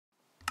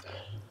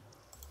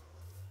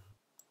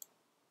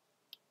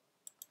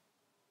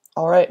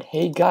Alright,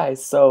 hey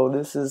guys, so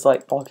this is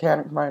like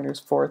Volcanic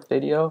Miner's fourth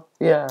video.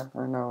 Yeah,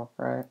 I know,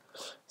 right?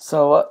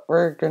 So what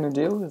we're gonna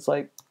do is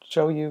like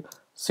show you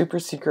Super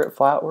Secret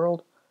Flat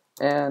World,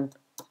 and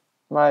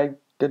my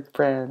good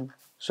friend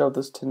showed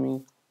this to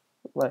me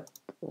like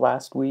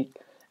last week,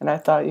 and I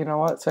thought, you know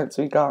what, since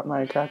we got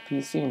my cracked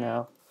PC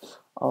now,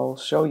 I'll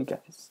show you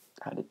guys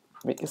how to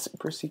make a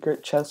super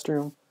secret chest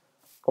room,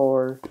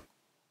 or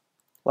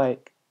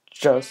like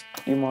just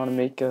you want to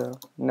make a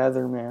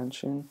nether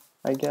mansion,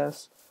 I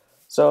guess.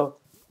 So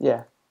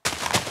yeah,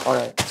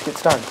 alright, let's get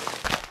started.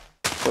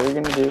 What you're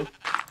gonna do is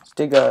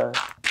dig a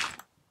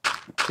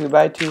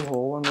 2x2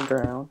 hole in the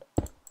ground,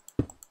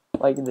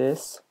 like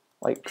this,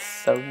 like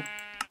so.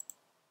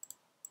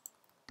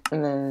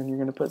 And then you're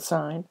gonna put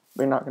sign,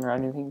 but you're not gonna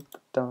write anything.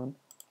 Done,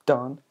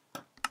 done,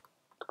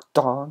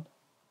 done.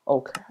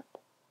 Oh crap.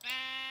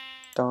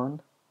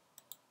 Done,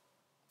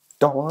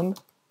 done.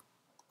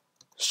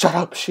 Shut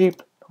up,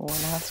 sheep. No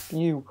one asked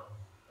you.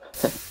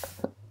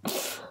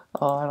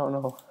 Oh, I don't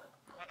know.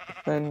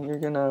 Then you're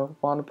gonna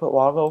want to put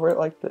lava over it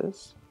like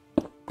this,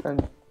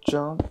 and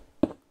jump,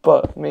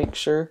 but make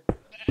sure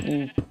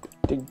you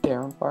dig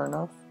down far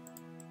enough.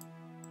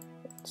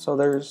 So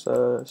there's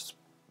a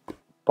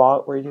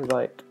spot where you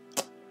like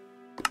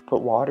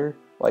put water,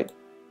 like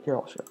here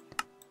I'll show.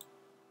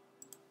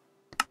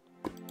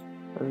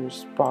 There's a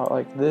spot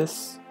like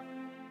this.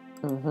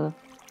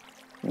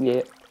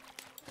 Yeah.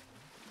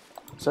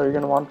 So you're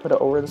gonna want to put it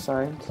over the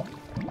signs.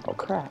 Oh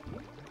crap.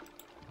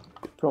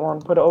 You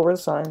want to put it over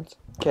the signs,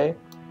 okay?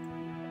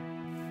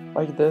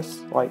 Like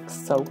this, like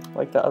so,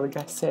 like the other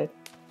guy said.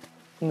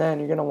 And then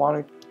you're gonna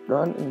want to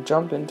run and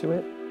jump into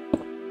it.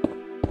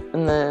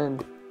 And then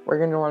what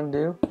you're gonna want to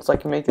do is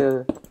like make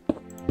a.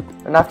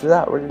 And after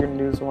that, what you're gonna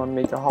do is want to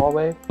make a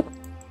hallway.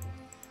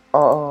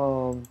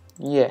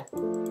 Yeah.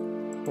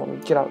 Let me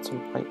get out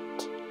some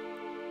white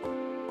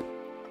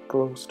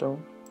glowstone.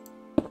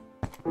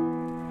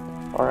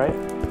 Alright.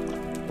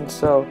 And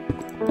so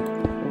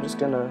I'm just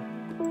gonna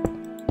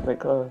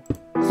make a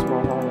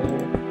small hallway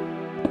here,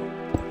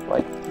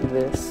 like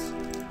this.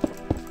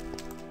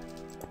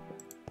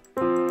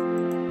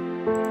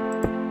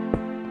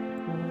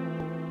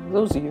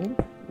 Those even?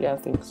 Yeah, I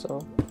think so.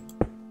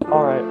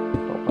 Alright,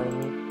 don't mind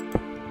me.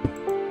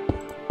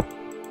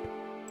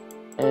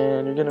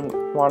 And you're gonna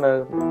want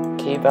to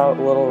cave out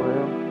a little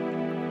room,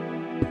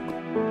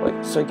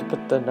 like so you can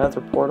put the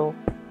nether portal.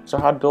 So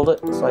how to build it?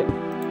 It's like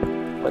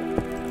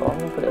oh, I'm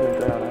gonna put it in the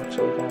ground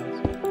actually, guys.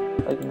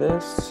 Like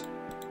this.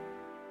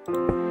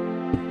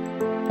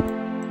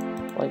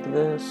 Like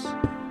this.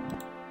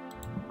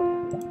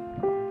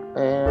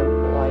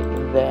 And like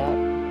that.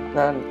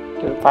 Then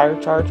get a fire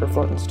charge or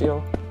flint and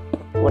steel.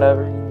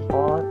 Whatever you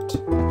want.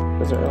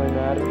 Doesn't really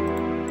matter.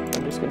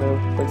 I'm just gonna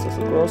place this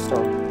with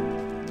glowstone.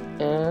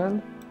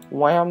 And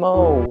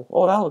whammo!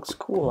 Oh, that looks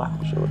cool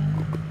actually.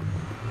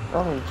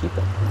 I'm gonna keep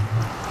it.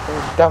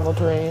 There's demo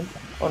terrain.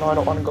 Oh no, I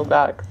don't want to go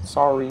back.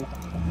 Sorry.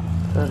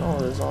 And oh,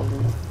 there's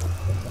zombie.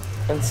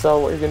 And so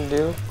what you're gonna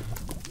do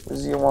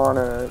is you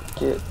wanna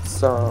get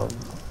some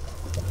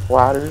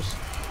ladders.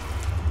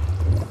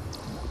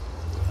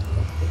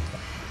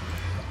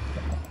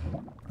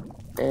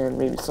 And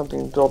maybe something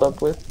to build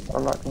up with.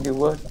 I'm not gonna do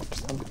wood,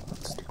 because I'm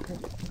stupid.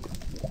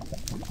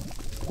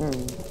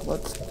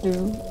 Let's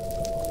do.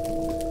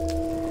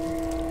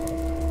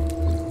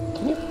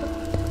 Can you?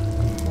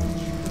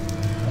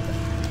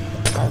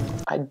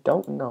 I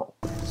don't know.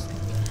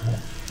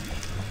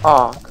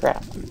 Ah,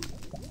 crap.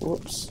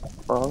 Whoops.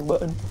 Wrong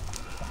button.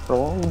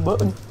 Wrong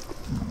button.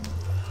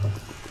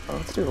 Oh,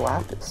 let's do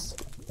lapis.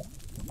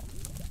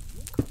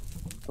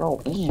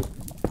 Oh, ew.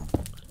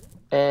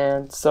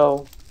 And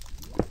so.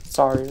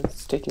 Sorry,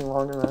 it's taking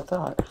longer than I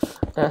thought.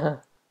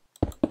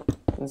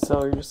 And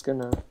so you're just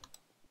gonna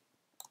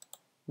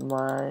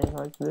mine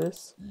like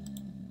this.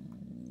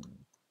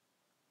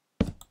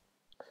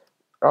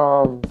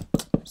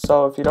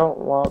 So if you don't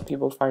want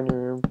people to find your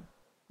room,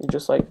 you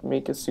just like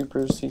make a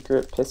super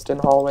secret piston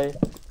hallway.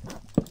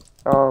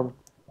 I'm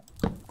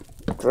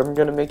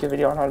gonna make a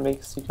video on how to make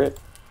a secret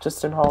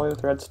piston hallway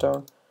with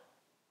redstone.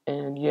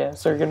 And yeah,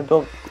 so you're gonna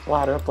build a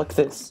ladder up like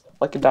this,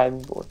 like a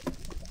diving board,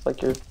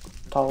 like your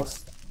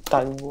tallest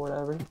diving board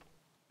ever.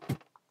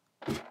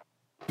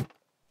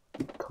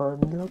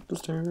 Climbing up the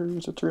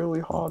stairs, it's really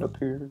hot up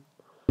here.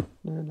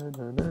 Na, na,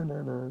 na, na,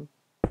 na, na.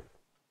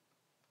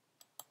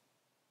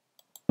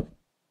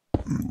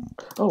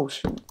 Oh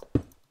shoot.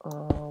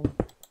 And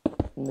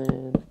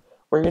then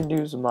what we're gonna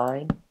do is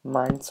mine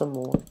some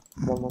more.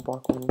 One more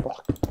block, one more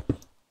block.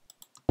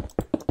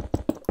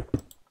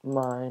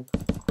 Mine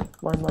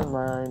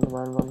Minecraft.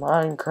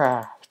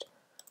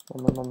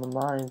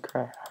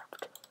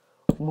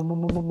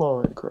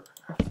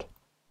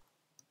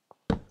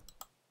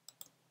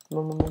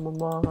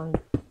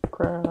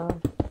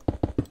 Minecraft.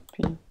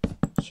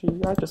 PG.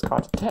 I just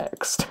got a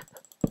text.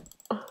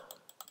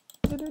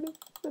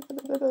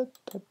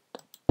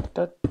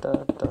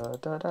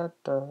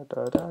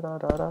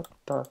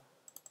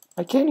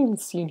 I can't even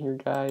see in here,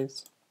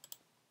 guys.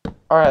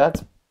 Alright,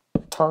 that's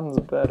tons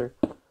better.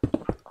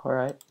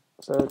 Alright,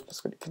 So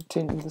just gonna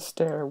continue the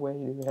stairway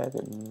to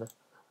heaven.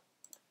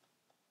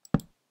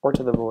 Or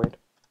to the void.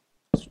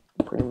 It's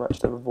pretty much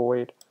to the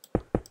void.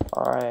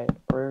 Alright,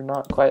 we're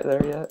not quite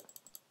there yet.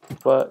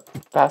 But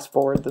fast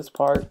forward this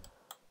part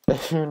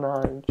if you're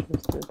not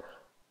interested.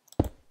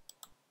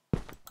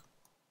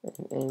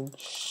 And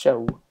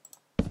show.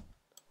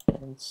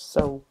 And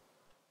so,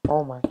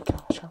 oh my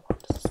gosh, how long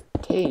does this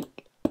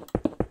take?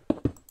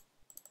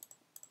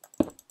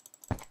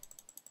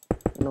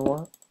 You know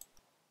what?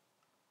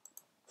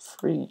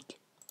 Freak.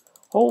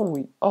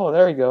 Holy, oh,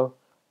 there we go.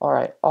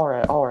 Alright,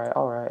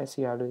 I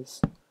see how it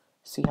is.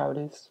 See how it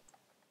is?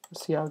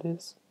 See how it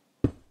is?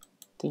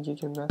 Think you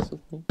can mess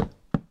with me?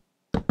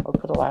 I'll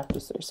put a laugh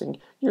just there saying,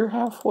 you're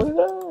halfway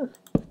there!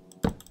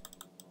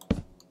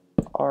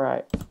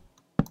 Alright.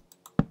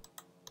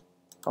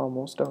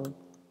 Almost done.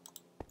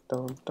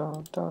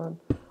 Done.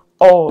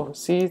 Oh,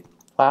 see?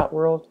 Flat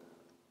world.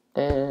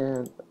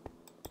 And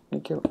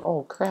you can,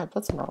 oh crap,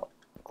 that's not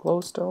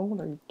glowstone.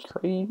 Are you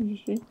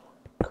crazy?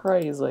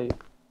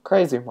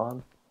 Crazy,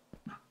 man.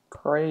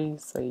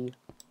 Crazy.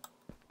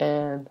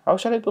 And how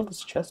should I build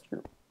this chest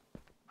room?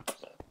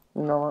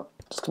 You know what?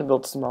 I'm just gonna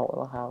build a small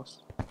little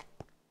house.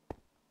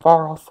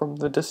 Far off from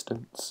the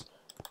distance.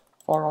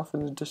 Far off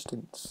in the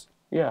distance.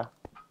 Yeah.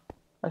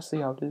 I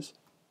see how it is.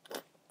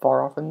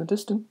 Far off in the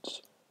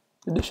distance.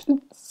 I'm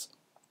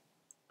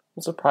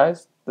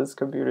surprised this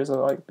computer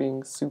isn't like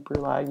being super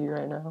laggy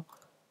right now.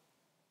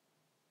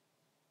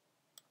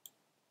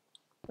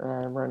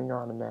 And I'm running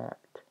on a Mac.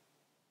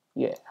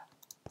 Yeah.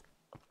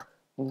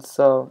 And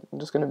so I'm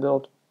just gonna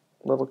build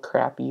a little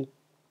crappy.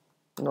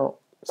 No,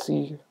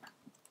 see.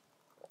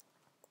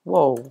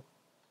 Whoa.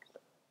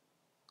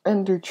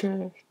 Ender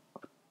chest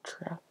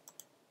trap.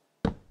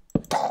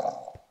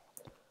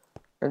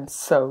 And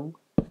so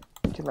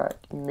you can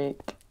like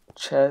make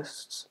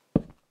chests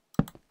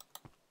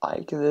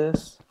like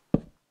this,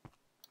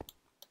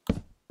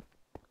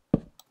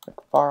 like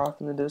far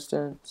off in the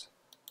distance,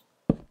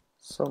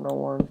 so no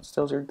one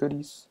steals your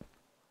goodies.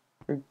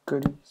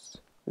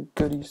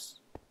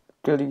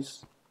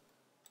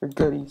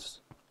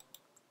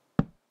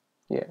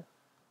 Yeah.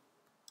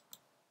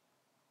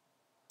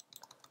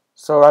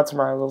 So that's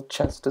my little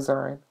chest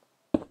design.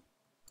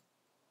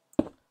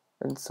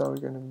 And so we're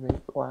gonna make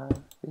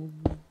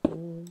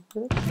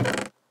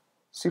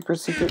super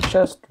secret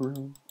chest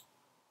room.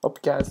 Hope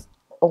you guys,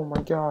 oh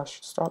my gosh,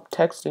 stop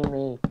texting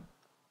me.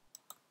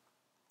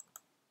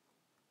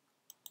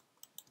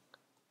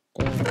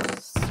 And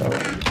so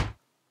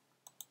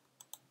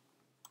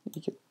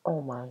you get,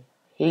 oh my,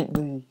 hate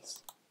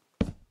these.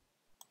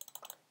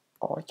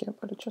 Oh, I can't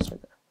put a chest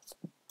right there. That's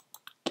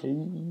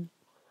gay.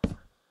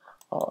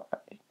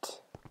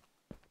 Alright.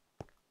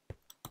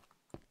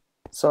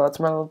 So that's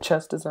my little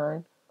chest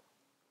design.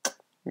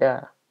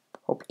 Yeah.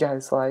 Hope you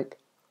guys like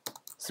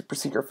Super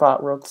Secret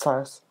Flat World /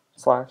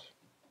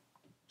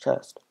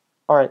 chest.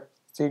 Alright.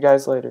 See you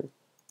guys later.